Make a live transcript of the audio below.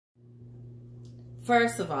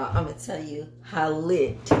First of all, I'm going to tell you how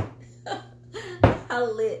lit,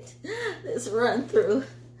 how lit this run through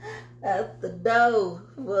at the dough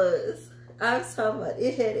was. I was talking about,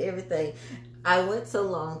 it had everything. I went so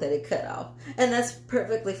long that it cut off. And that's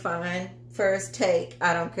perfectly fine. First take,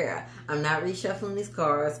 I don't care. I'm not reshuffling these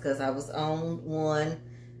cards because I was on one.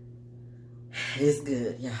 It's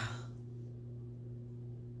good, y'all.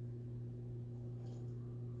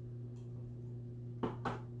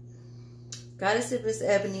 Goddess of Miss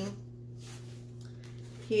Ebony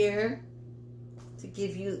here to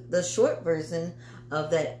give you the short version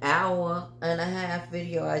of that hour-and-a-half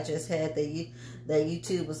video I just had that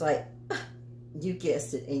YouTube was like, you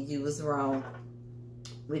guessed it and you was wrong.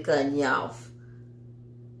 We cutting you off.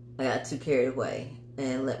 I got too carried away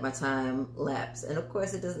and let my time lapse. And of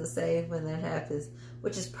course it doesn't say when that happens,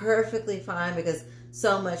 which is perfectly fine because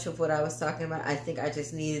so much of what I was talking about, I think I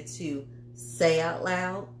just needed to say out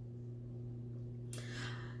loud.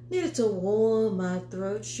 Needed to warm my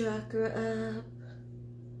throat chakra up.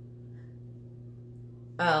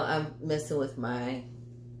 Oh, I'm messing with my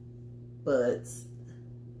buds.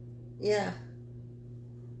 Yeah.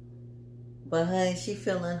 But honey, she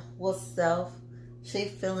feeling herself. She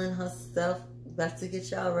feeling herself. About to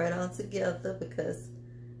get y'all right on together because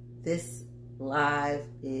this live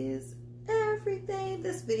is everything.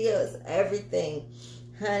 This video is everything.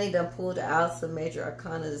 Honey done pulled out some major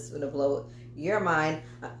arcana that's gonna blow your mind.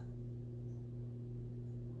 I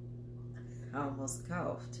almost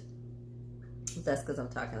coughed. That's because I'm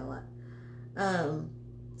talking a lot.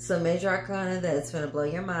 Some major arcana that's gonna blow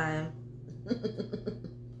your mind.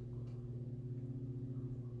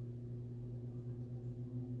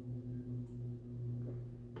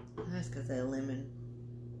 That's because that lemon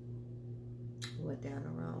went down the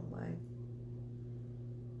wrong way.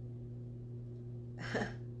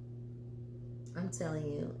 I'm telling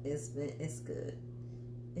you, it's good.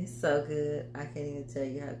 It's so good. I can't even tell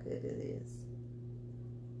you how good it is.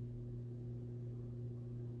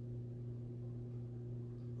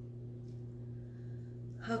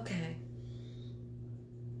 Okay.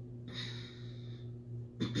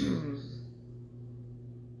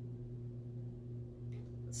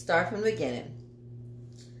 Start from the beginning.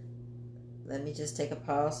 Let me just take a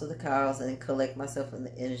pause for the calls and collect myself from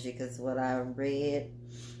the energy because what I read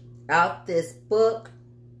out this book,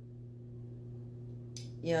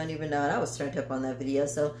 you don't even know. And I was turned up on that video,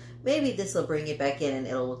 so maybe this will bring it back in and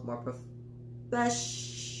it'll look more professional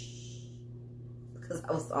because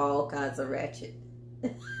I was all kinds of ratchet.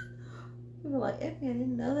 People were like, Effie, I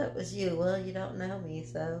didn't know that was you. Well, you don't know me,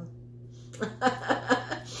 so.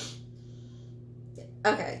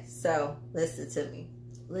 Okay, so listen to me.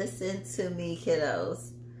 Listen to me,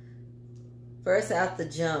 kiddos. First out the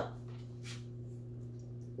jump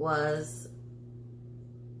was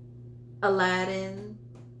Aladdin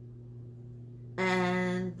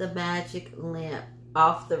and the magic lamp.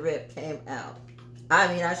 Off the rip came out.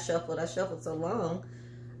 I mean, I shuffled so long.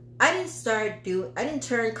 I didn't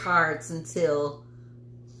turn cards until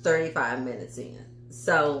 35 minutes in.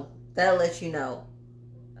 So that'll let you know,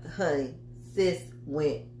 honey, sis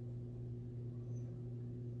went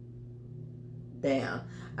down.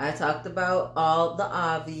 I talked about all the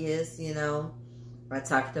obvious, you know. I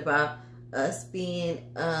talked about us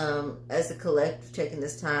being, as a collective, taking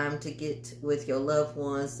this time to get with your loved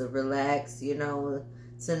ones, to relax, you know,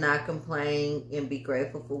 to not complain and be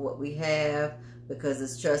grateful for what we have. Because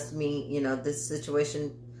it's, trust me, you know, this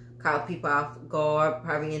situation caught people off guard,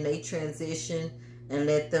 probably in their transition, and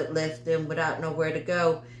left them without nowhere to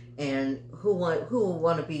go. And who would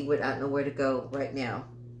want to be without nowhere to go right now,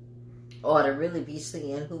 or to really be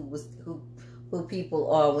seeing who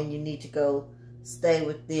people are when you need to go stay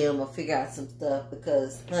with them or figure out some stuff.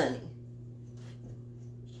 Because, honey,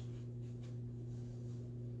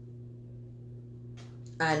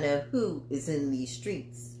 I know who is in these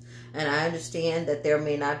streets. And I understand that there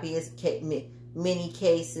may not be as many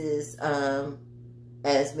cases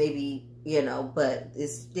as maybe, you know, but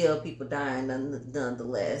it's still people dying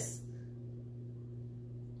nonetheless.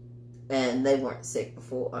 And they weren't sick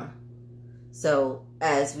before. So,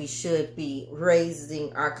 as we should be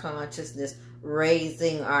raising our consciousness,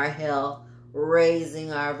 raising our health,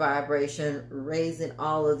 raising our vibration, raising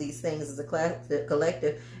all of these things as a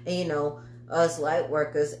collective. And, you know, us light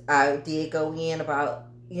workers, I did go in about,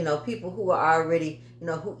 you know, people who are already, you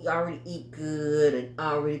know, who already eat good and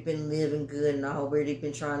already been living good and already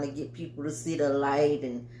been trying to get people to see the light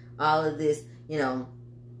and all of this, you know.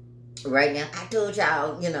 Right now, I told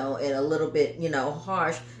y'all, you know, and a little bit, you know,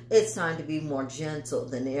 harsh, it's time to be more gentle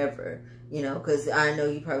than ever, you know, because I know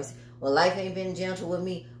you probably say, well, life ain't been gentle with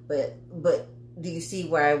me, but do you see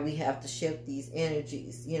why we have to shift these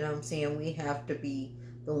energies? You know what I'm saying? We have to be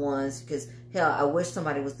the ones, because hell, I wish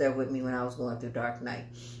somebody was there with me when I was going through dark night.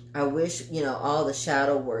 I wish, you know, all the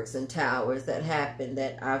shadow works and towers that happened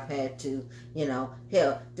that I've had to, you know,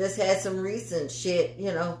 hell, just had some recent shit,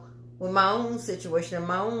 you know, with my own situation in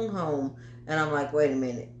my own home. And I'm like, wait a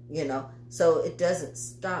minute, you know, so it doesn't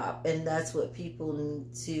stop. And that's what people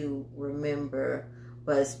need to remember,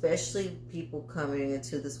 but especially people coming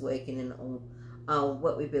into this awakening on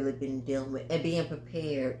what we've really been dealing with and being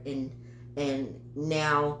prepared. And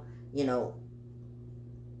now, you know,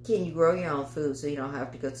 can you grow your own food so you don't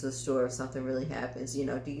have to go to the store if something really happens? You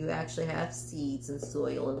know, do you actually have seeds and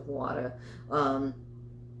soil and water?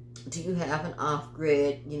 Do you have an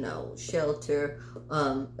off-grid, you know, shelter?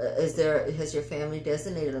 Has your family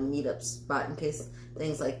designated a meetup spot in case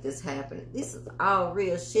things like this happen? This is all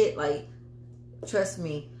real shit. Like, trust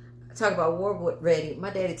me, talk about war ready. My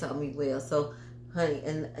daddy taught me well. So, honey,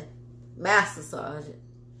 and Master Sergeant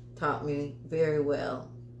taught me very well.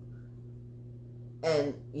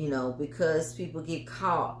 And, you know, because people get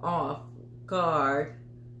caught off guard,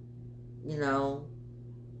 you know,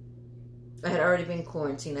 I had already been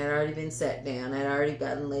quarantined. I had already been sat down. I had already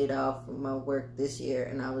gotten laid off from my work this year.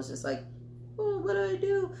 And I was just like, oh, what do I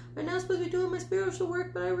do? I'm not supposed to be doing my spiritual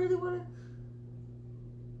work, but I really want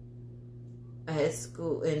to. I had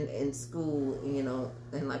school, in school, you know,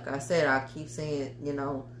 and like I said, I keep saying, you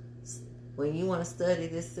know, when you want to study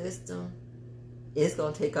this system, it's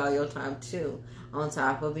going to take all your time too, on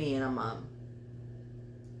top of being a mom.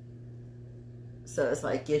 So it's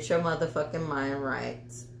like, get your motherfucking mind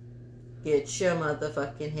right. Get your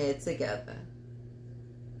motherfucking head together.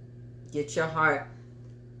 Get your heart.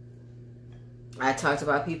 I talked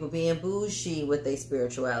about people being bougie with their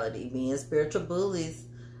spirituality, being spiritual bullies.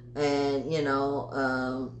 And, you know,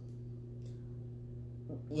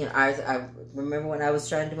 I remember when I was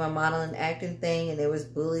trying to do my modeling acting thing, and there was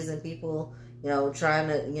bullies and people, you know, trying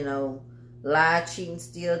to, you know, lie, cheat, and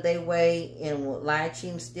steal their way, and lie,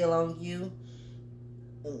 cheat, and steal on you,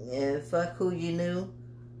 and fuck who you knew.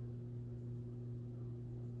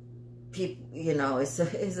 People, you know, it's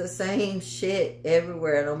the same shit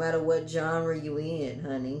everywhere, no matter what genre you in,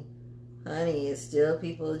 honey. Honey, it's still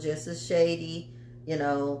people just as shady, you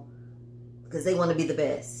know, because they want to be the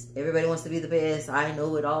best. Everybody wants to be the best. I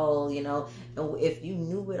know it all, you know. And if you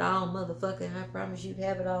knew it all, motherfucker, I promise you'd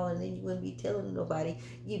have it all, and then you wouldn't be telling nobody.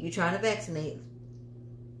 You'd be trying to vaccinate.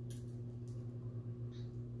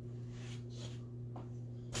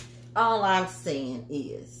 All I'm saying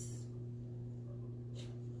is,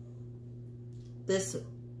 this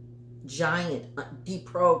giant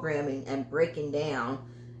deprogramming and breaking down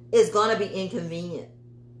is going to be inconvenient.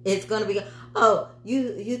 It's going to be, oh,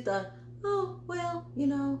 you thought, oh, well, you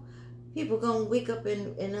know, people going to wake up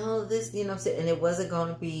and all of this, you know what I'm saying? And it wasn't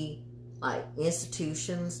going to be like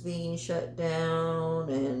institutions being shut down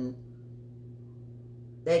and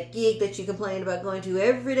that gig that you complain about going to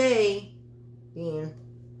every day being,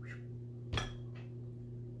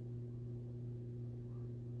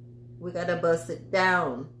 we got to bust it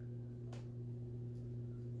down.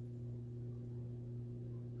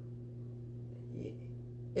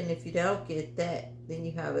 And if you don't get that, then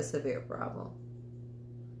you have a severe problem.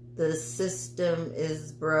 The system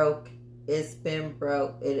is broke. It's been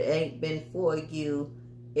broke. It ain't been for you.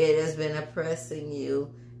 It has been oppressing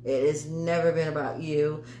you. It has never been about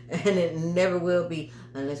you. And it never will be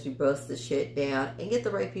unless we bust the shit down and get the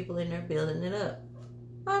right people in there building it up.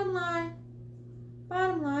 Bottom line.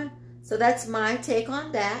 Bottom line. So that's my take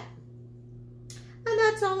on that. And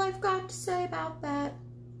that's all I've got to say about that.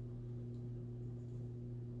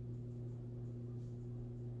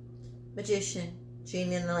 Magician,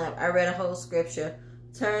 genie in the lamp. I read a whole scripture.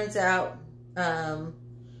 Turns out,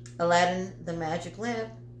 Aladdin, the magic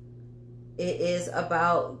lamp, it is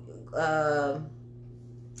about the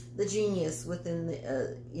genius within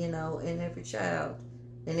the, you know, in every child,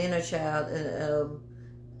 an inner child,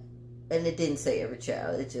 and it didn't say every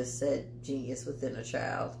child. It just said genius within a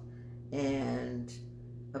child, and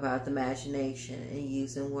about the imagination and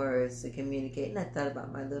using words to communicate. And I thought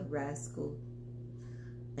about my little rascal.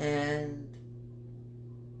 And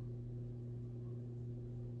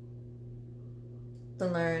the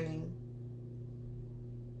learning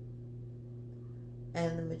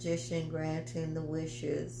and the magician granting the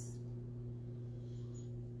wishes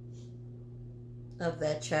of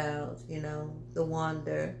that child, you know, the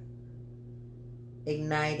wonder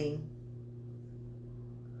igniting.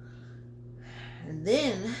 And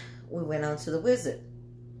then we went on to the wizard,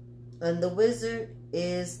 and the wizard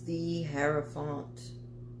is the Hierophant.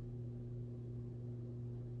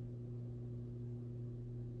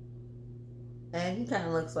 And he kind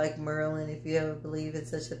of looks like Merlin, if you ever believe in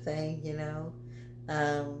such a thing, you know.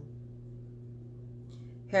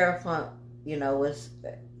 Hierophant, you know, was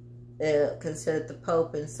considered the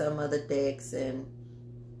Pope in some other decks, and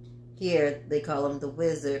here they call him the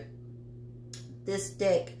Wizard. This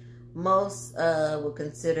deck, most would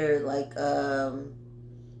consider like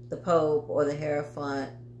the Pope or the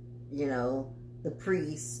Hierophant, you know, the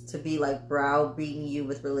priest, to be like browbeating you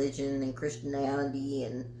with religion and Christianity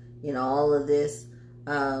and, you know, all of this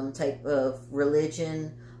type of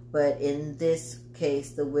religion. But in this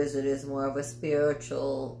case, the Wizard is more of a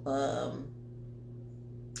spiritual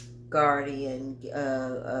guardian,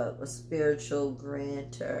 a spiritual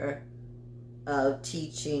grantor of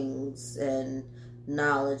teachings and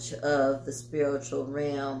knowledge of the spiritual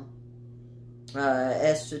realm,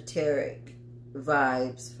 esoteric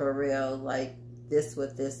vibes for real. Like this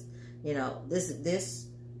with this, you know, this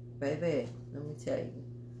baby, let me tell you,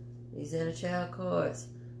 these inner child cards,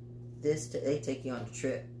 they take you on a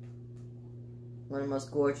trip. One of the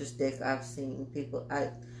most gorgeous decks I've seen. People,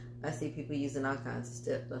 I see people using all kinds of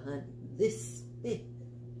stuff, but honey, this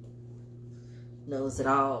knows it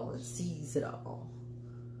all and sees it all.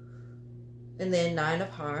 And then 9 of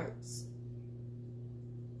Hearts.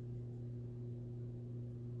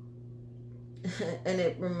 And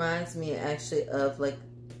it reminds me actually of, like,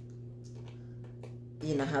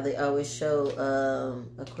 you know how they always show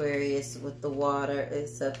Aquarius with the water,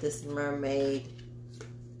 except this mermaid,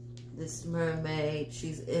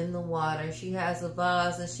 she's in the water. She has a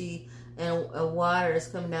vase, and a water is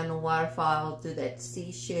coming down the waterfall through that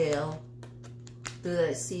seashell,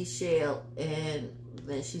 and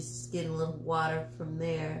then she's getting a little water from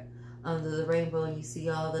there under the rainbow, and you see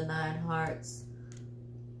all the 9 hearts.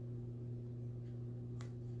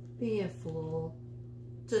 Being full,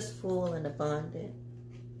 just full and abundant.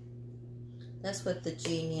 That's what the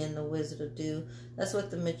genie and the wizard will do. That's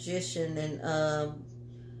what the magician and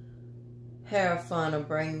Hierophant are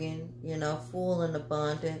bringing, you know, full and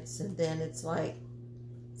abundance. And then it's like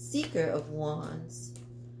Seeker of Wands.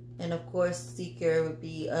 And of course, Seeker would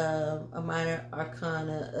be a minor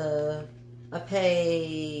arcana, a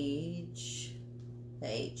page,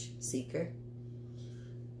 Seeker.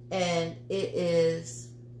 And it is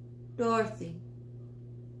Dorothy.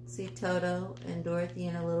 See Toto and Dorothy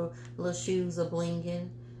and her little shoes are blinging.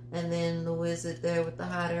 And then the wizard there with the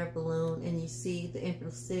hot air balloon. And you see the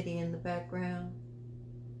Emerald City in the background.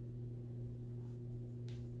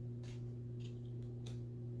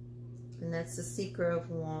 And that's the Seeker of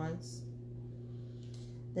Wands.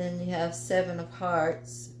 Then you have 7 of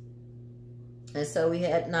Hearts. And so we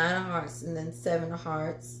had 9 of Hearts and then 7 of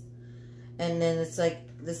Hearts. And then it's like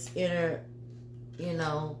this inner, you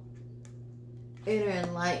know, inner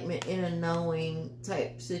enlightenment, inner knowing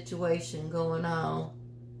type situation going on.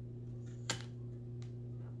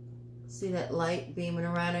 See that light beaming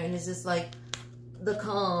around her, and it's just like the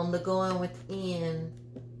calm, the going within,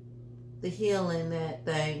 the healing, that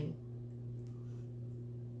thing,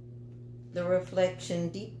 the reflection,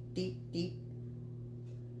 deep, deep, deep.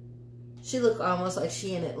 She looked almost like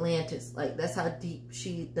she in Atlantis. Like that's how deep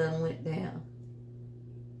she done went down.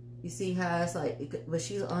 You see how it's like, but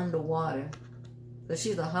she's underwater. But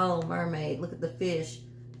she's a whole mermaid. Look at the fish.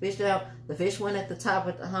 Fish down. The fish went at the top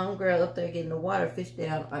with the homegirl up there getting the water. Fish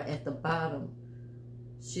down are at the bottom.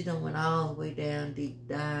 She done went all the way down, deep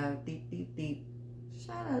dive, deep, deep, deep.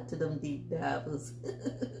 Shout out to them deep divers.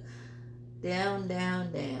 Down,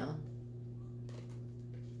 down, down.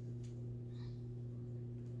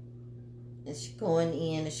 And she's going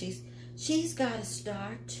in, and she's got a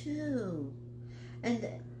star too. And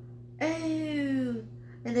oh, and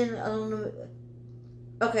then I don't know.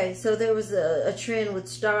 Okay, so there was a trend with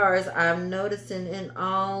stars I'm noticing in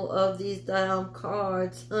all of these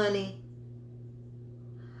cards, honey.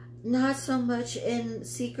 Not so much in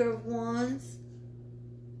Seeker of Wands.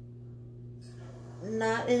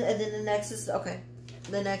 Not in, and then the next is, okay,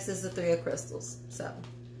 the next is the 3 of Crystals. So,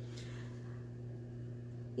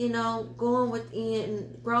 you know, going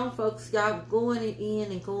within, grown folks, y'all going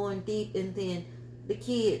in and going deep, and then the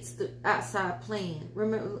kids outside playing.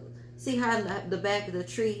 Remember, see how the back of the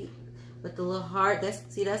tree with the little heart,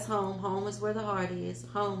 that's home. Home is where the heart is.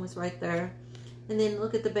 Home is right there. And then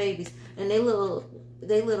look at the babies. And the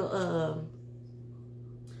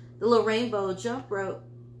little rainbow jump rope,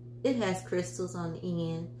 it has crystals on the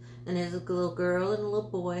end. And there's a little girl and a little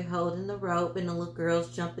boy holding the rope, and the little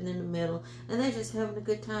girl's jumping in the middle. And they're just having a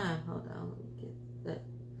good time. Hold on, let me get that.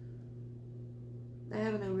 They're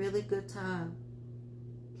having a really good time.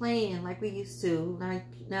 Playing like we used to.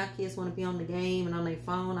 Now kids want to be on the game and on their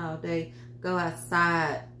phone all day. Go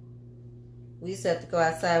outside. We used to have to go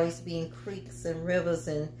outside. We used to be in creeks and rivers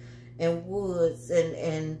and woods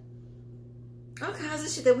and all kinds of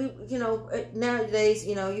shit that we, you know, nowadays,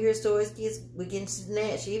 you know, you hear stories, kids were getting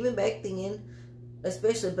snatched, even back then,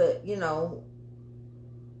 especially, but, you know,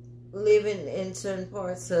 living in certain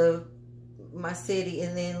parts of my city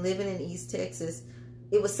and then living in East Texas,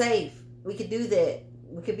 it was safe. We could do that.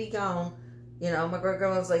 We could be gone. You know, my great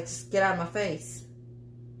grandma was like, just get out of my face.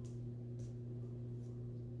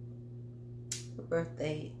 Her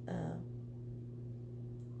birthday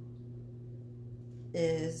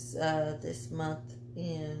is this month,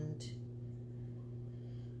 and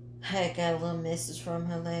I got a little message from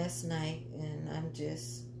her last night, and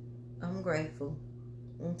I'm grateful.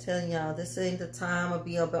 I'm telling y'all, this ain't the time to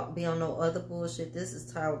be on no other bullshit. This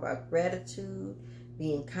is time about gratitude,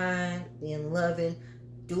 being kind, being loving,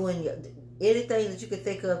 doing anything that you could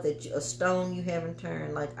think of, that a stone you haven't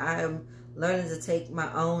turned. Like, I am learning to take my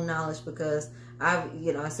own knowledge, because I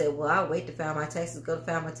said, well, I'll wait to file my taxes, go to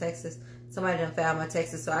file my taxes. Somebody done filed my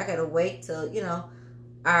taxes, so I gotta wait till, you know,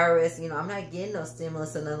 IRS, you know, I'm not getting no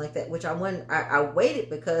stimulus or nothing like that, which I waited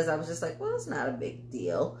because I was just like, well, it's not a big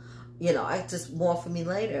deal. You know, I just more for me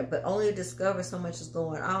later, but only to discover so much is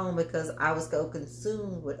going on because I was so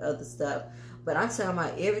consumed with other stuff. But I'm talking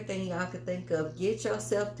about everything y'all could think of. Get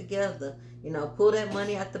yourself together. You know, pull that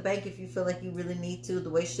money out the bank if you feel like you really need to. The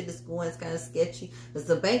way shit is going, it's kind of sketchy. Because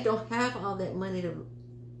the bank don't have all that money to...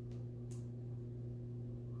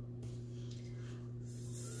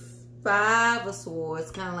 Five of Swords,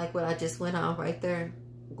 kind of like what I just went on right there,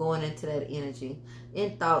 going into that energy.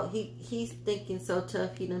 In thought, he's thinking so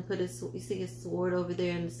tough, he done put his, you see his sword over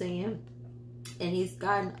there in the sand, and he's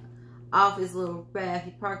gotten off his little raft.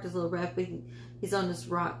 He parked his little raft, but he's on this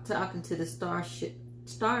rock talking to the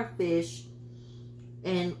starfish,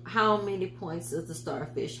 and how many points does the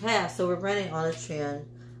starfish have? So we're running on a trend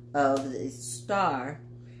of the star.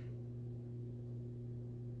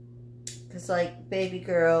 Because, like, baby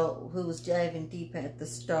girl who was diving deep had the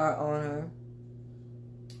star on her.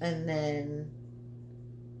 And then,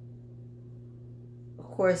 of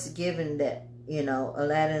course, given that, you know,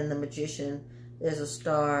 Aladdin and the magician, there's a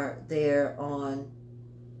star there on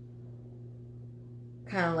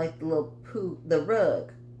kind of like the little the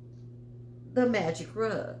rug. The magic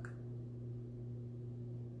rug.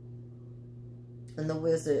 And the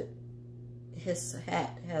wizard, his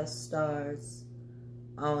hat has stars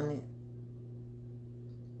on it.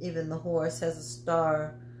 Even the horse has a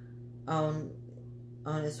star on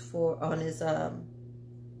his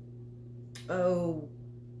oh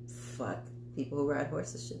fuck, people who ride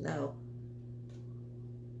horses should know.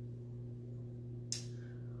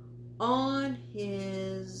 On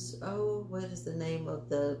his, oh, what is the name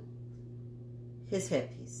of his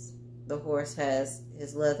headpiece? The horse has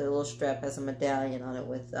his leather little strap, has a medallion on it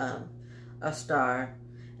with a star,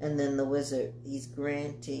 and then the wizard, he's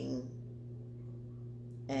granting,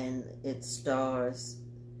 and it stars,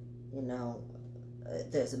 you know,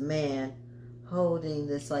 there's a man holding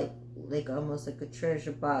this like almost like a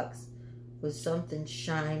treasure box with something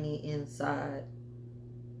shiny inside,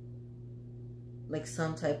 like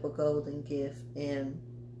some type of golden gift, and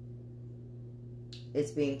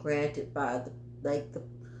it's being granted by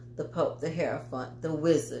the Pope, the Hierophant, the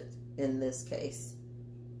wizard in this case.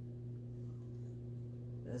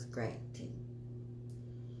 It's granting.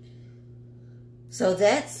 So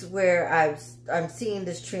that's where I'm seeing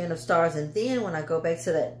this trend of stars. And then when I go back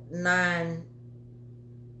to that 9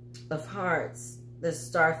 of Hearts, there's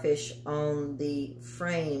starfish on the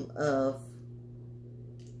frame of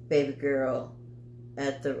baby girl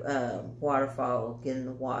at the waterfall getting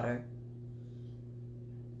the water.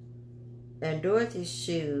 And Dorothy's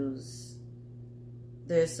shoes,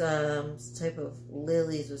 there's type of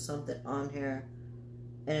lilies or something on here.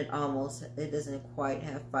 And it doesn't quite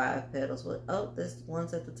have 5 petals. But, oh, this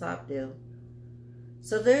one's at the top do.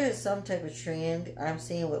 So there is some type of trend I'm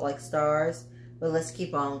seeing with like stars. But let's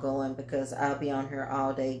keep on going because I'll be on here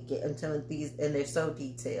all day until these, and they're so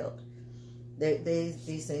detailed.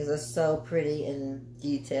 These things are so pretty and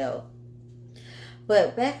detailed.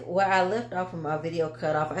 But back where I left off when my video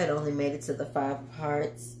cut off, I had only made it to the 5 of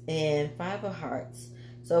Hearts and 5 of Hearts.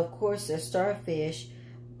 So of course there's starfish,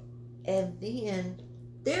 and then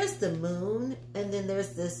there's the moon, and then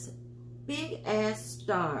there's this big ass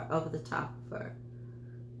star over the top of her.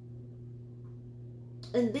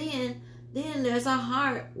 And then there's a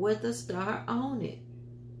heart with a star on it.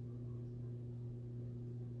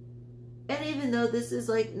 And even though this is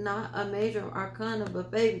like not a major arcana,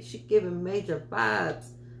 but baby, she's giving major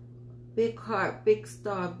vibes. Big heart, big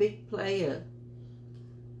star, big player.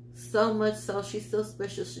 So much so, she's so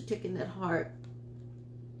special, she's taking that heart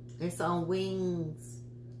It's on wings.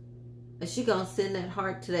 And she gonna send that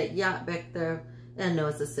heart to that yacht back there. I know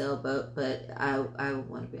it's a sailboat, but I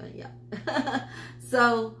want to be on a yacht.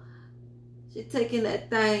 So she's taking that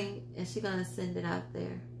thing and she's gonna send it out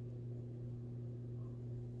there.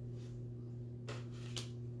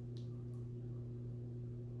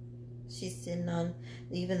 She's sitting on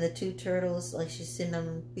even the two turtles, like she's sitting on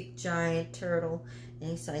a big giant turtle,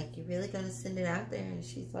 and he's like, "You really gonna send it out there?" And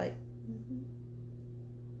she's like, "Mm-hmm.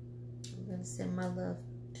 I'm gonna send my love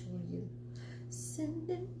to you.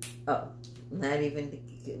 Send it." Oh, not even.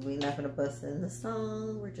 We're not gonna bust in the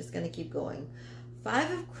song. We're just gonna keep going.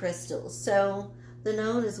 5 of crystals. So the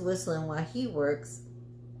gnome is whistling while he works,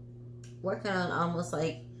 working on almost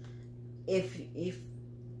like if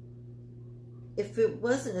it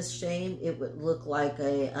wasn't a shame, it would look like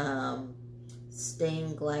a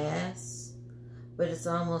stained glass, but it's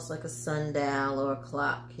almost like a sundial or a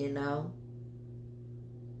clock, you know.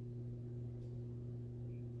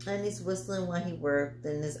 And he's whistling while he worked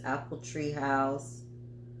in his apple tree house,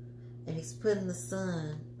 and he's putting the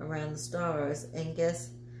sun around the stars. And guess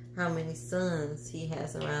how many suns he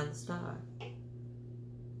has around the star?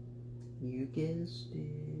 You guessed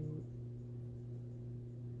it.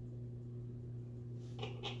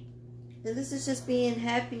 And this is just being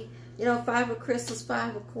happy. You know, 5 of crystals,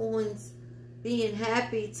 5 of coins. Being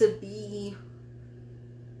happy to be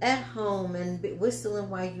at home and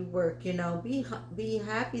whistling while you work. You know, be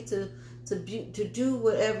happy to do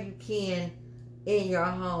whatever you can in your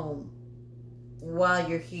home while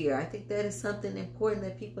you're here. I think that is something important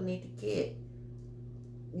that people need to get.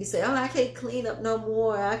 You say, "Oh, I can't clean up no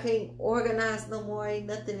more. I can't organize no more. Ain't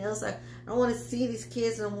nothing else. I don't want to see these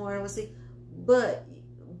kids no more." I want to see, but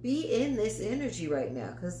be in this energy right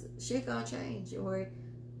now, because shit gonna change. Or,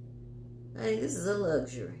 I mean, this is a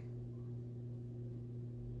luxury.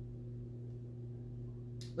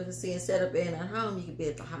 Because see, instead of being at home, you could be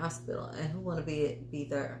at the hospital, and who want to be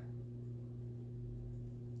there?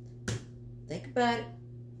 Think about it.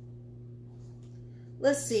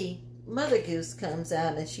 Let's see. Mother Goose comes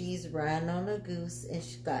out, and she's riding on a goose, and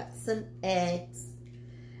she's got some eggs,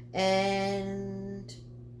 and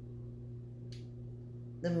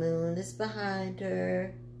the moon is behind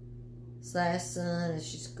her / sun, and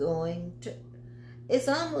she's going to, it's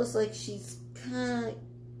almost like she's kind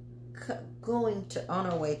of going to, on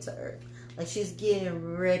her way to Earth. Like she's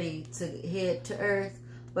getting ready to head to Earth,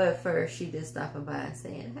 but first she just stopping by and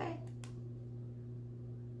saying, "Hey."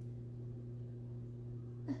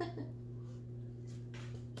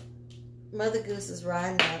 Mother Goose is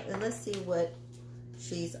riding out, and let's see what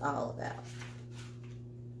she's all about.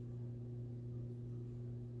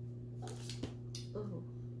 Ooh.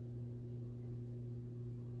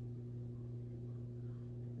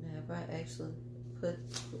 Now, if I actually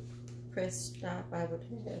press stop, I would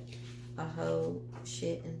have a whole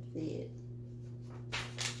shit and fit.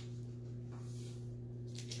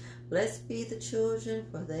 Blessed be the children,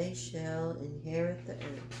 for they shall inherit the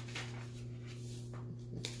earth.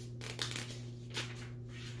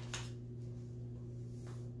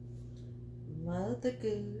 Mother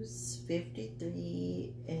Goose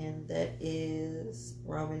 53, and that is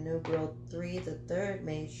Roman numeral 3, the third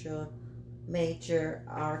major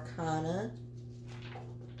arcana.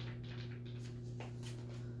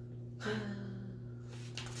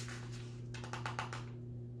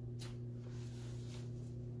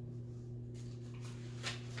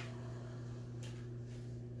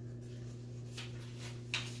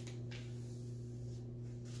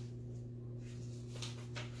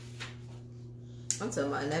 I'm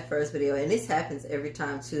talking about in that first video, and this happens every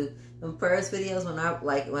time too. The first videos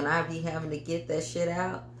when I be having to get that shit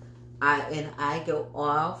out, I go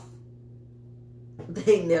off,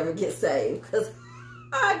 they never get saved because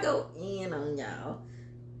I go in on y'all.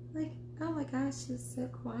 Like, oh my gosh, she's so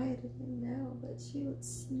quiet. I didn't know that she would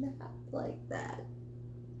snap like that.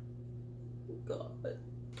 God.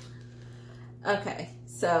 Okay,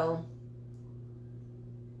 so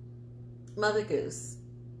Mother Goose.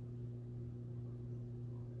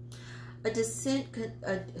 A distinct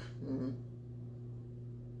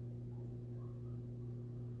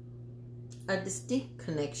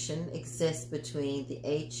connection exists between the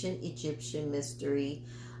ancient Egyptian mystery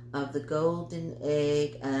of the golden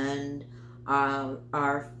egg and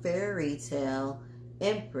our fairy tale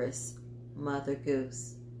empress, Mother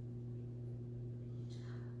Goose.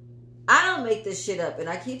 I don't make this shit up, and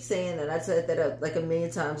I keep saying that. I said that up like a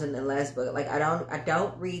million times in the last book. Like I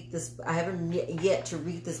don't read this. I haven't yet to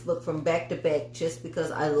read this book from back to back just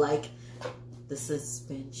because I like the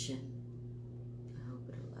suspension. I hope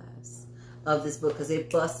it lasts of this book because it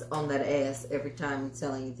busts on that ass every time I'm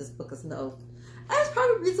telling you this book is no. That's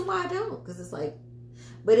probably the reason why I don't, because it's like,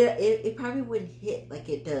 but it probably wouldn't hit like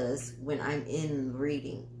it does when I'm in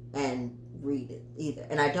reading and read it either.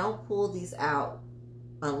 And I don't pull these out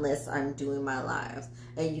unless I'm doing my lives.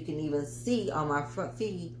 And you can even see on my front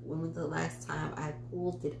feed when was the last time I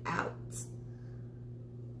pulled it out.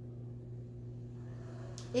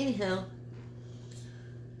 Anyhow,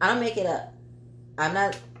 I don't make it up. I'm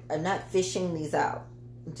not fishing these out.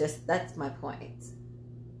 Just, that's my point.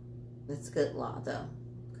 It's good law though.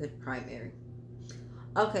 Good primary.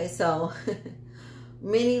 Okay, so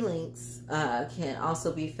many links can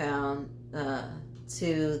also be found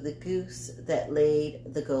to the goose that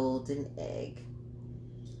laid the golden egg,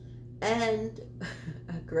 and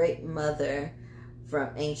a great mother from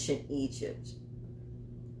ancient Egypt.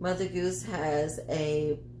 Mother Goose has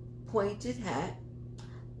a pointed hat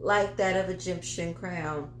like that of Egyptian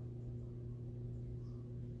crown.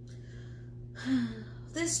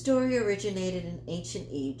 This story originated in ancient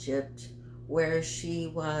Egypt, where she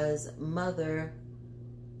was Mother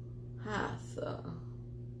Hathor,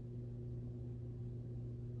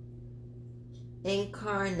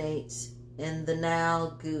 incarnate in the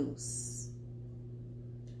Nile goose.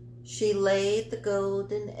 She laid the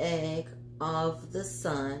golden egg of the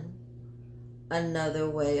sun, another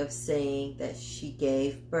way of saying that she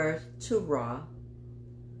gave birth to Ra,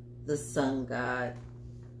 the sun god.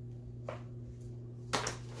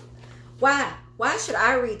 Why should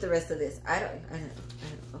I read the rest of this? I don't.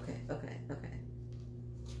 Okay.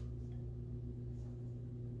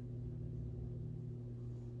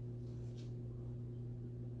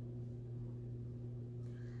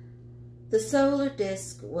 The solar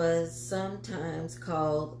disk was sometimes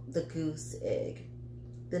called the goose egg.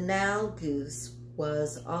 The Nile goose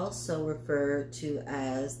was also referred to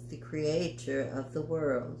as the creator of the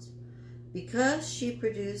world, because she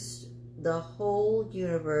produced the whole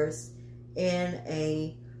universe in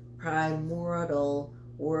a primordial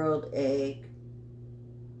world egg.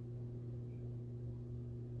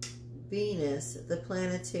 Venus, the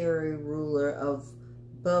planetary ruler of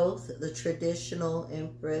both the traditional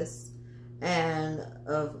empress and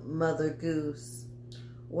of Mother Goose,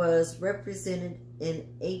 was represented in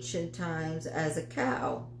ancient times as a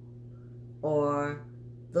cow, or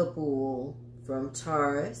the bull from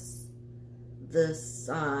Taurus, the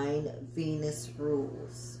sign Venus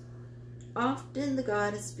rules. Often the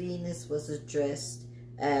goddess Venus was addressed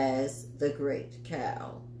as the great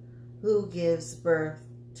cow, who gives birth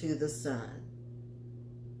to the sun.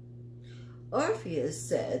 Orpheus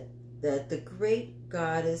said that the great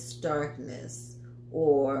goddess Darkness,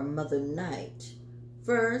 or Mother Night,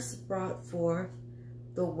 first brought forth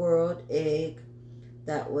the world egg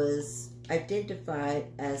that was identified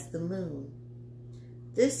as the moon.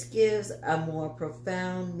 This gives a more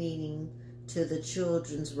profound meaning to the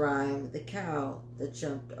children's rhyme, The Cow That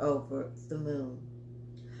Jumped Over the Moon.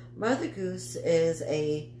 Mother Goose is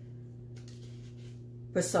a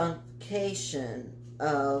personification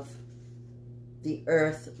of the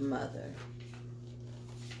Earth Mother.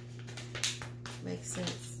 Makes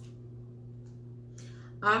sense.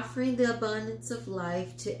 Offering the abundance of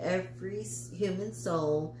life to every human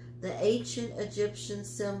soul, the ancient Egyptian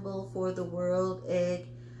symbol for the world egg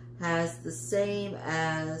has the same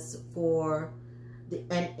as for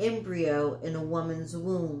an embryo in a woman's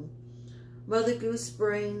womb. Mother Goose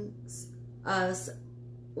brings us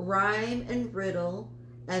rhyme and riddle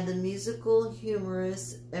and the musical,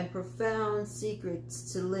 humorous, and profound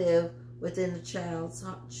secrets to live within a child's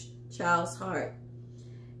heart.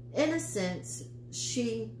 In a sense,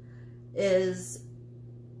 she is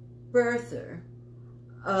birther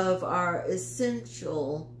of our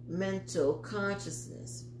essential mental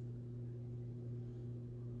consciousness,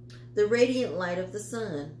 the radiant light of the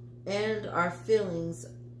sun, and our feelings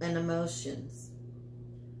and emotions.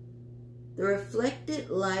 The reflected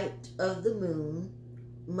light of the moon,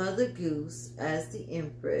 Mother Goose as the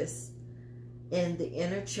Empress, in the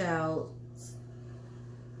inner child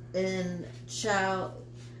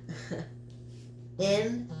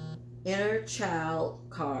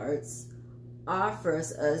cards,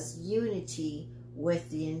 offers us unity with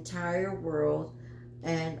the entire world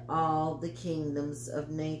and all the kingdoms of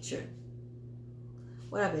nature.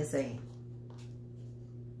 What I've been saying.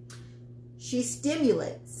 She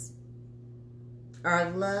stimulates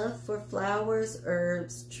our love for flowers,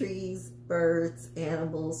 herbs, trees, birds,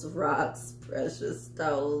 animals, rocks, precious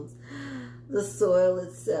stones, the soil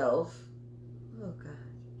itself. Oh God.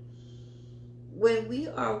 When we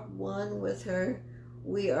are one with her,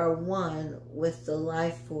 we are one with the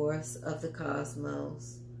life force of the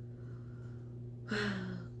cosmos.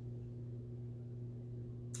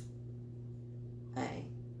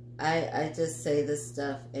 I just say this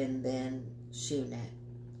stuff and then shoot it.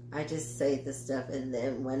 I just say this stuff and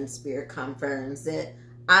then when spirit confirms it,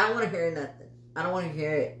 I don't want to hear nothing. I don't want to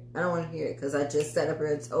hear it. I don't want to hear it because I just sat up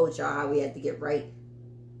here and told y'all how we had to get right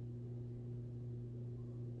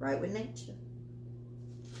with nature.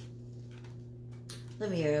 Let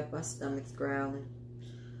me hear it. My stomach's growling.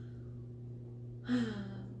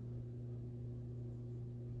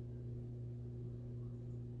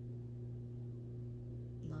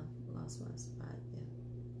 Lost my spot. Yeah.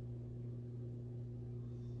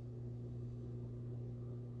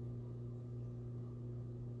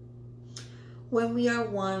 When we are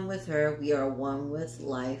one with her, we are one with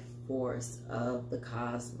life force of the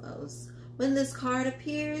cosmos. When this card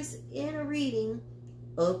appears in a reading,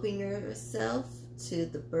 open yourself to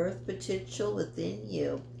the birth potential within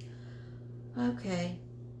you. Okay.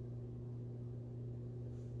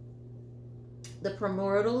 The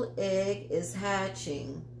primordial egg is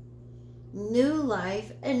hatching. New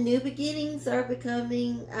life and new beginnings are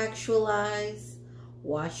becoming actualized.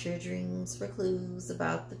 Watch your dreams for clues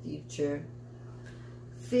about the future.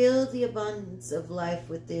 Feel the abundance of life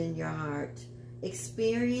within your heart.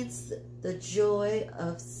 Experience the joy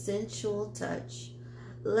of sensual touch.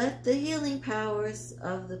 Let the healing powers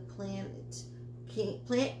of the plant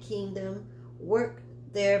kingdom work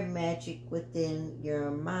their magic within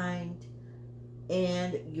your mind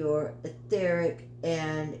and your etheric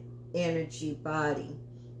and energy body.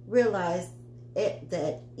 Realize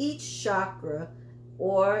that each chakra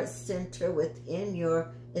or center within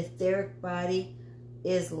your etheric body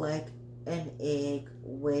is like an egg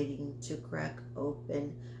waiting to crack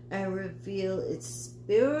open and reveal its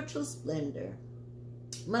spiritual splendor.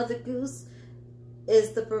 Mother Goose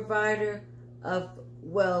is the provider of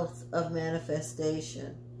wealth of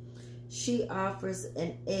manifestation. She offers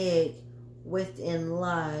an egg within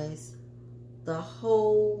lies the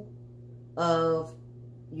whole of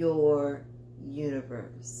your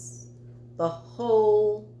universe. The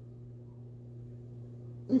whole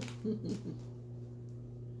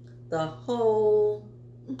the whole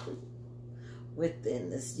within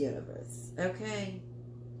this universe. Okay?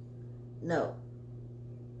 No.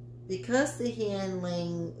 Because the hen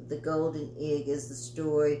laying the golden egg is the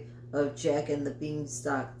story of Jack and the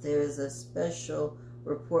Beanstalk, there is a special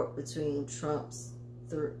report between Trump's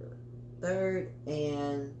third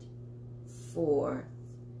and fourth.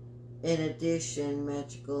 In addition,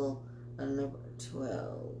 magical number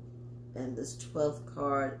 12. And this 12th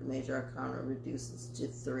card, Major Arcana, reduces to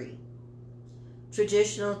 3.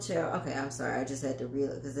 Traditional tarot. Okay, I'm sorry. I just had to read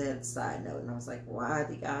it because they had a side note. And I was like, why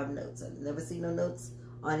do y'all have notes? I've never seen no notes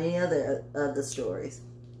on any other of the stories.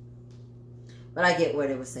 But I get what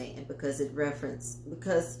it was saying because it referenced.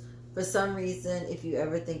 Because for some reason, if you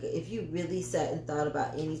really sat and thought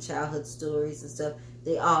about any childhood stories and stuff,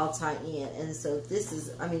 they all tie in. And so this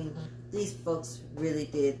is, I mean, these folks really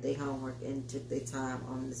did their homework and took their time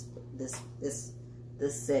on this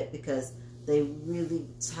set because they really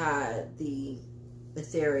tied the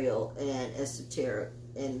ethereal and esoteric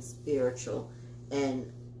and spiritual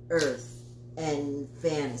and earth and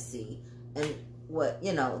fantasy and what,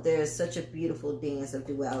 you know, there's such a beautiful dance of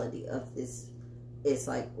duality of this. It's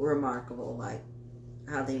like remarkable, like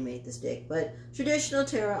how they made this deck. But traditional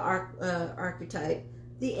tarot archetype,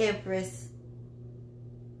 the Empress,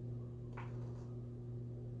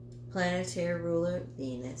 planetary ruler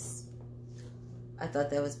Venus. I thought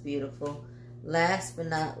that was beautiful. Last but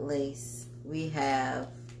not least, we have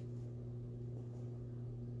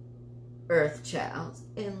Earth Child.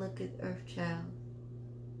 And look at Earth Child.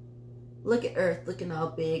 Look at Earth looking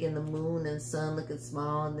all big and the moon and sun looking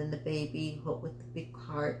small, and then the baby with the big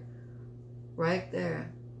heart. Right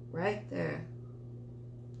there. Right there.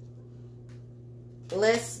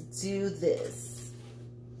 Let's do this.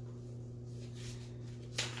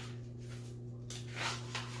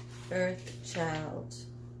 Earth Child.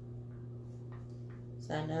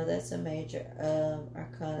 So I know that's a major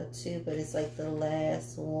arcana too, but it's like the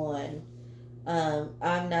last one.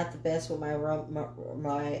 I'm not the best with my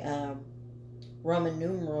Roman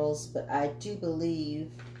numerals, but I do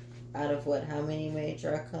believe out of how many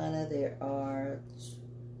major arcana there are?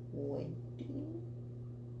 20.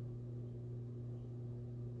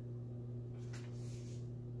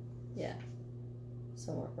 Yeah,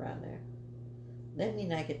 somewhere around there. Let me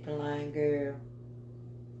not get the line, girl.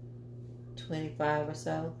 25 or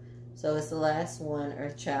so. So it's the last one,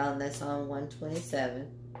 Earth Child, and that's on 127.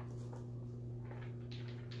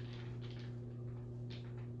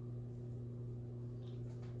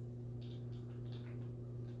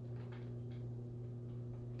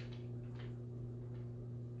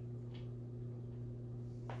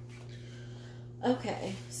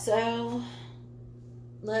 Okay, so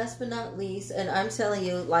last but not least, and I'm telling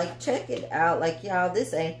you, like, check it out. Like, y'all,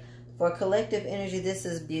 this ain't for collective energy. This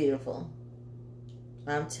is beautiful.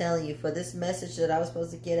 I'm telling you, for this message that I was supposed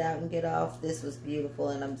to get out and get off, this was beautiful,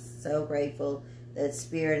 and I'm so grateful that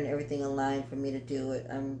spirit and everything aligned for me to do it.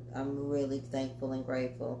 I'm really thankful and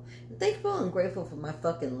grateful. Thankful and grateful for my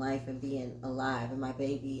fucking life and being alive and my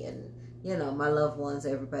baby and, you know, my loved ones.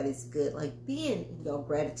 Everybody's good. Like, being in your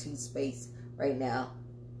gratitude space right now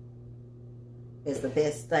is the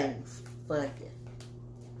best thing. Fuck it.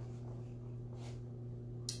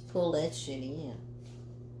 Pull that shit in.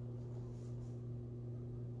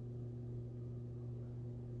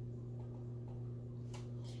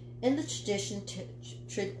 In the tradition,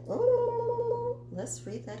 let's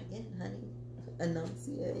read that again, honey.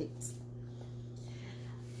 Enunciate.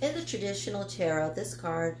 In the traditional tarot, this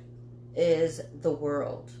card is the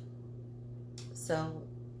world. So,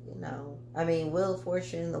 you know, I mean, Wheel of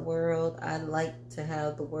Fortune, the world. I like to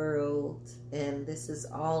have the world, and this is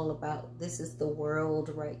all about. This is the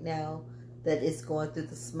world right now that is going through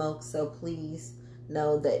the smoke. So please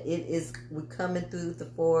know that it is. We're coming through the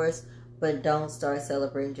forest. But don't start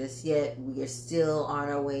celebrating just yet. We are still on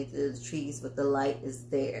our way through the trees, but the light is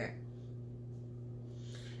there.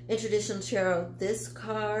 In traditional tarot, this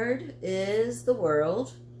card is the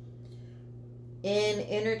world. In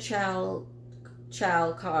inner child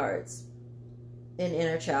cards, it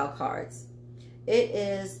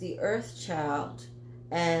is the earth child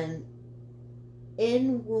and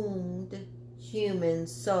in-wound human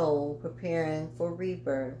soul preparing for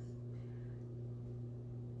rebirth.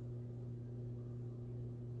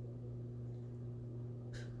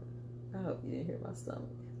 I hope you didn't hear my stomach.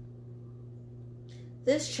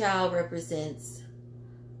 This child represents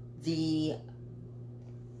the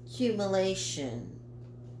accumulation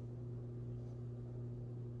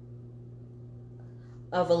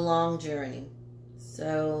of a long journey.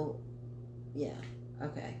 So, yeah.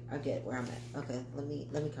 Okay, I get where I'm at. Okay, let me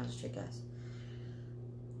concentrate, guys.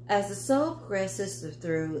 As the soul progresses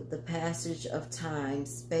through the passage of time,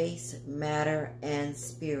 space, matter, and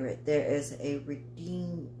spirit, there is a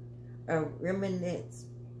remnants.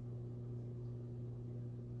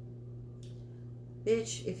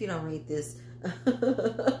 Bitch, if you don't read this,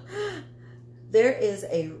 there is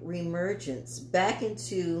a reemergence back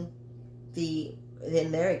into the,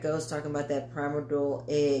 and there it goes, talking about that primordial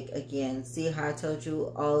egg again. See how I told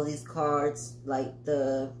you all these cards, like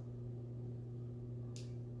the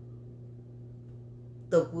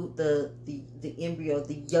embryo,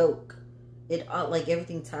 the yolk, it all, like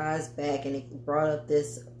everything ties back, and it brought up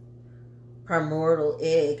this primordial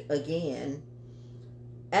egg again.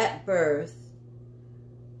 At birth,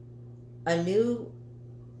 a new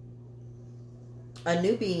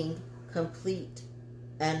being, complete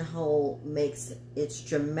and whole, makes its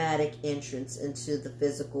dramatic entrance into the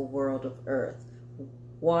physical world of earth.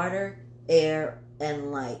 Water, air,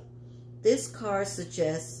 and light. This card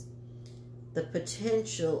suggests the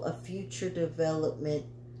potential of future development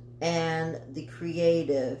and the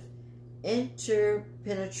creative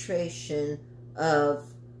interpenetration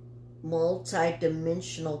of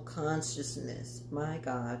multi-dimensional consciousness. My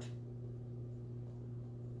God.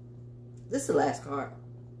 This is the last card.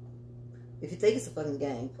 If you think it's a fucking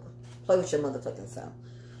game, play with your motherfucking self.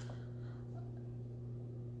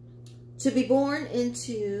 To be born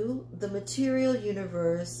into the material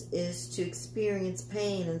universe is to experience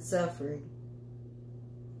pain and suffering.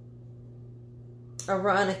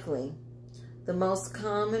 Ironically, the most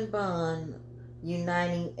common bond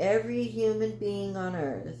uniting every human being on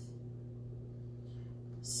earth.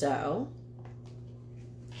 So,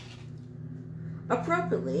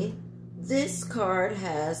 appropriately, this card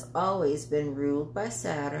has always been ruled by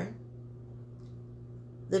Saturn,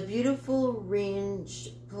 the beautiful ring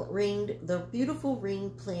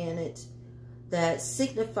planet that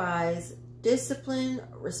signifies discipline,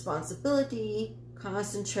 responsibility,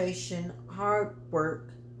 concentration, hard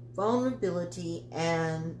work, vulnerability,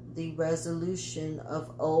 and the resolution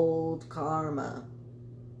of old karma.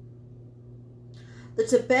 The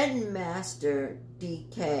Tibetan master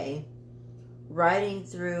D.K., writing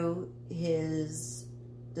through his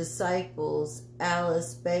disciples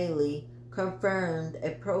Alice Bailey, confirmed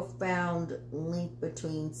a profound link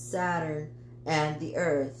between Saturn and the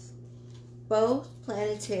Earth. Both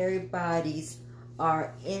planetary bodies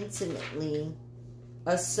are intimately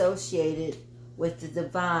associated with the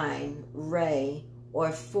divine ray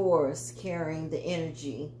or force carrying the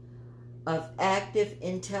energy of active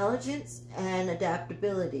intelligence and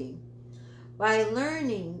adaptability. By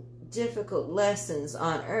learning difficult lessons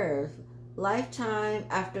on Earth, lifetime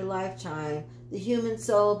after lifetime, the human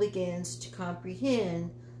soul begins to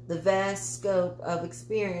comprehend the vast scope of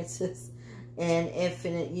experiences in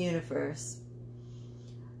infinite universe.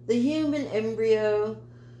 The human embryo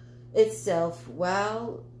itself,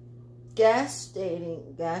 while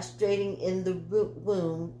gastrating in the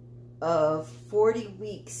womb of 40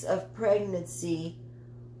 weeks of pregnancy,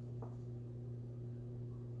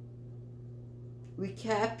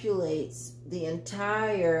 recapitulates the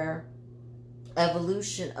entire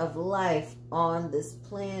evolution of life on this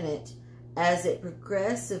planet as it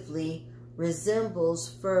progressively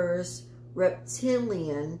resembles first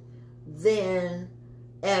reptilian, then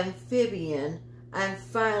amphibian, and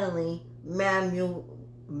finally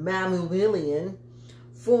mammalian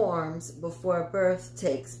forms before birth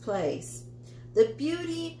takes place. The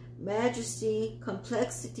beauty, majesty,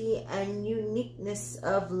 complexity, and uniqueness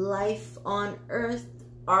of life on earth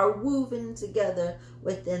are woven together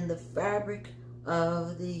within the fabric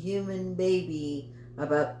of the human baby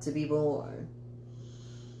about to be born.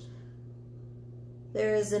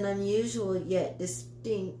 There is an unusual yet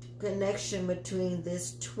distinct connection between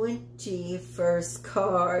this 21st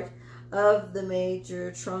card of the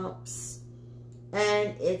major trumps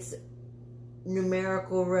and its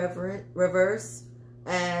numerical reverse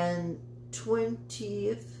and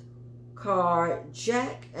 20th card,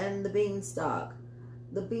 Jack and the Beanstalk.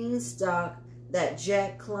 The beanstalk that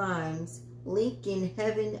Jack climbs, linking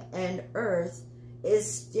heaven and earth,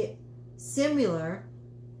 is similar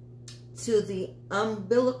to the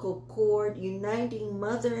umbilical cord uniting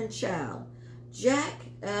mother and child. Jack,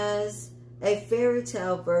 as a fairy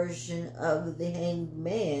tale version of the hanged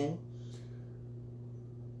man,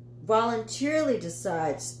 voluntarily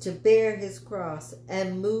decides to bear his cross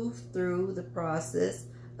and move through the process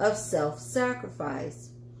of self-sacrifice.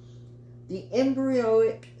 The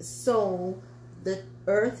embryonic soul, the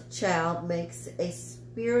earth child, makes a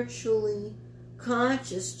spiritually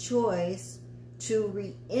conscious choice to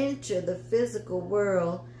re-enter the physical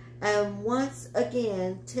world and once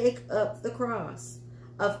again take up the cross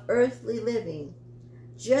of earthly living,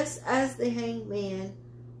 just as the hanged man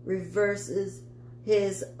reverses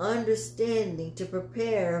his understanding to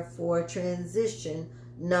prepare for a transition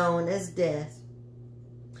known as death.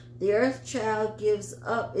 The earth child gives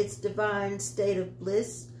up its divine state of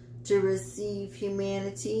bliss to receive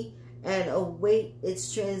humanity and await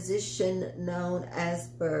its transition known as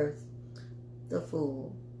birth. The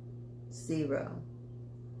Fool. 0.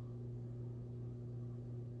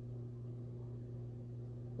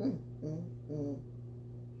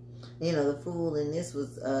 You know, the Fool in this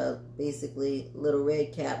was basically Little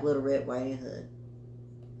Red Cap, Little Red Riding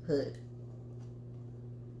Hood.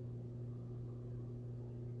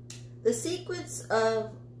 The sequence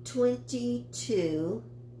of 22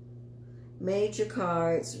 major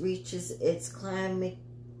cards reaches its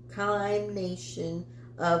culmination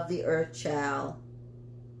of the Earth Child.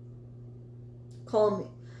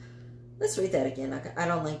 Let's read that again. I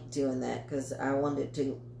don't like doing that because I wanted it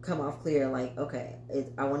to come off clear, like, okay,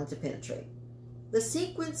 I wanted to penetrate. The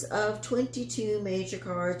sequence of 22 major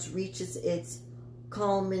cards reaches its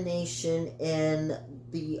culmination in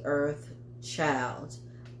the Earth Child.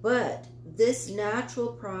 But this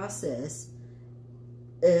natural process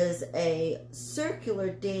is a circular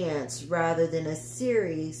dance rather than a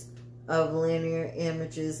series of linear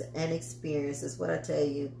images and experiences. What I tell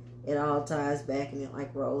you, it all ties back and it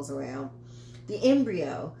like rolls around. The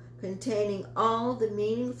embryo, containing all the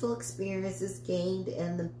meaningful experiences gained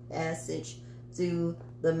in the passage through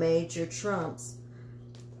the major trumps,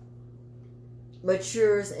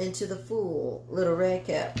 matures into the Fool, Little Red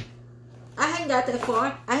Cap. I hadn't got that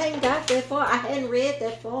far. I hadn't read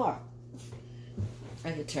that far.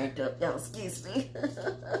 I get turned up. Y'all, excuse me.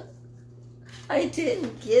 I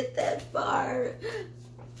didn't get that far.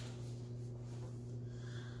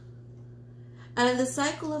 And the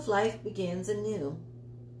cycle of life begins anew.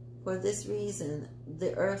 For this reason,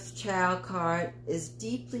 the Earth Child card is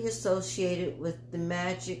deeply associated with the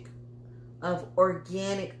magic of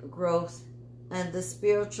organic growth and the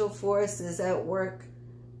spiritual forces at work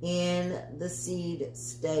in the seed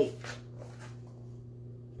state.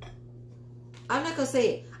 I'm not going to say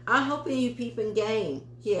it. I'm hoping you peeping game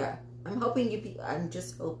here. I'm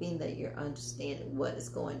just hoping that you're understanding what is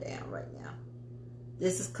going down right now.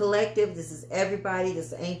 This is collective. This is everybody.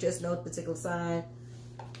 This ain't just no particular sign.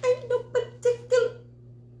 Ain't no particular.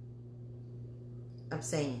 I'm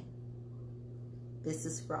saying this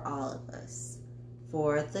is for all of us.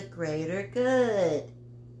 For the greater good.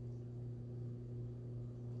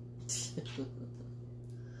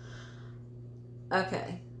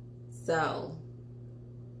 Okay. So.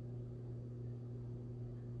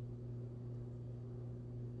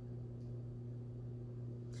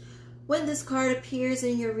 When this card appears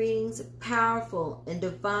in your readings, powerful and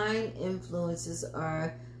divine influences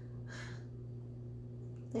are,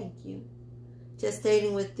 thank you,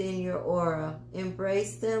 gestating within your aura.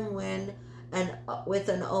 Embrace them with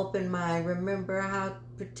an open mind. Remember how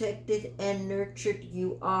protected and nurtured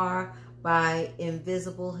you are by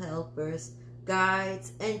invisible helpers,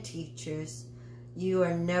 guides, and teachers. You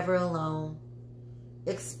are never alone.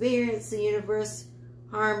 Experience the universe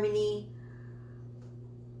harmony,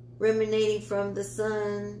 emanating from the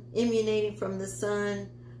sun,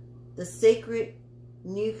 the sacred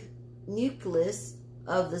nucleus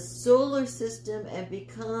of the solar system, and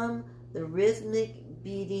become the rhythmic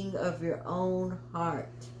beating of your own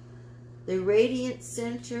heart, the radiant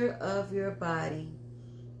center of your body.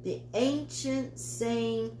 The ancient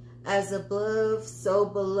saying, as above, so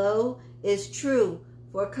below, is true,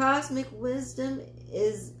 for cosmic wisdom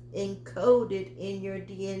is encoded in your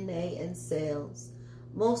DNA and cells.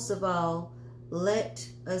 Most of all, let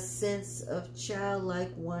a sense of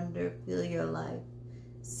childlike wonder fill your life.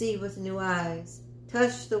 See with new eyes.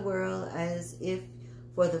 Touch the world as if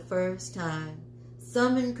for the first time.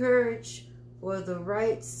 Summon courage for the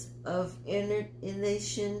rights of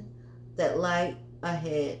innovation that lie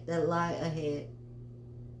ahead.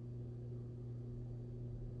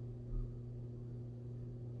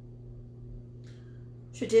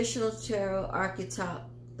 Traditional tarot archetype,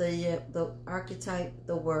 the archetype,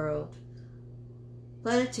 the world.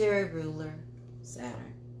 Planetary ruler,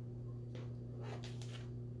 Saturn.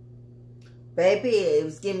 Baby, it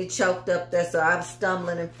was getting me choked up there, so I was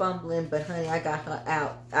stumbling and fumbling, but honey, I got her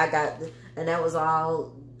out. And that was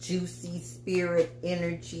all juicy spirit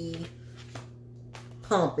energy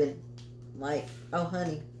pumping. Like, oh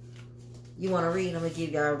honey, you want to read? I'm going to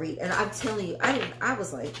give y'all a read. And I'm telling you, I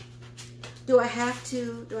was like, do I have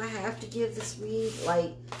to give this read?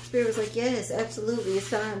 Like, Spirit was like, yes, absolutely. It's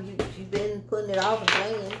time. You've been putting it off and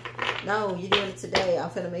playing. No, you're doing it today. I'm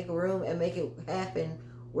going to make a room and make it happen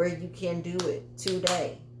where you can do it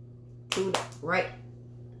today. Right.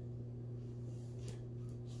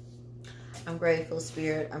 I'm grateful,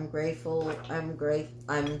 Spirit. I'm grateful.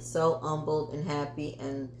 I'm so humbled and happy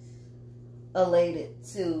and elated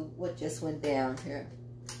to what just went down here.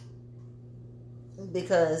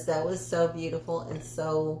 Because that was so beautiful and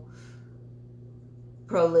so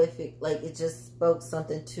prolific. Like, it just spoke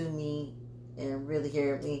something to me and really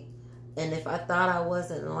heard me. And if I thought I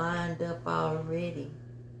wasn't lined up already,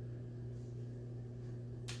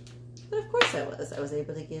 but of course I was. I was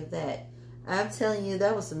able to give that. I'm telling you,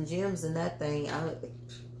 that was some gems in that thing.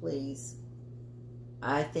 Please.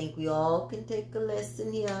 I think we all can take a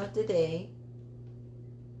lesson here today.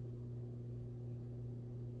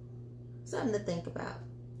 Something to think about.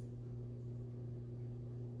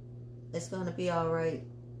 It's going to be all right.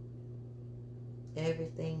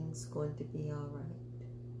 Everything's going to be all right.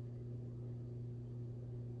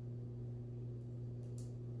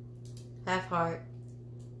 Have heart.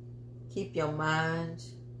 Keep your mind.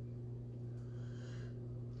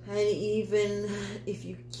 And even if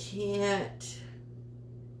you can't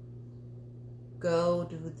go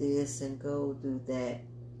do this and go do that,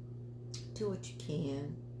 do what you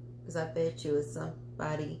can. Because I bet you it's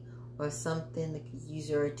somebody or something that could use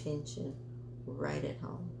your attention right at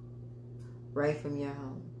home. Right from your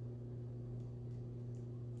home.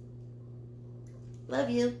 Love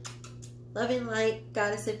you. Love and light.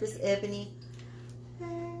 Goddess Empress Ebony.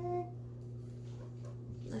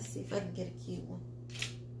 Let's see if I can get a cute one.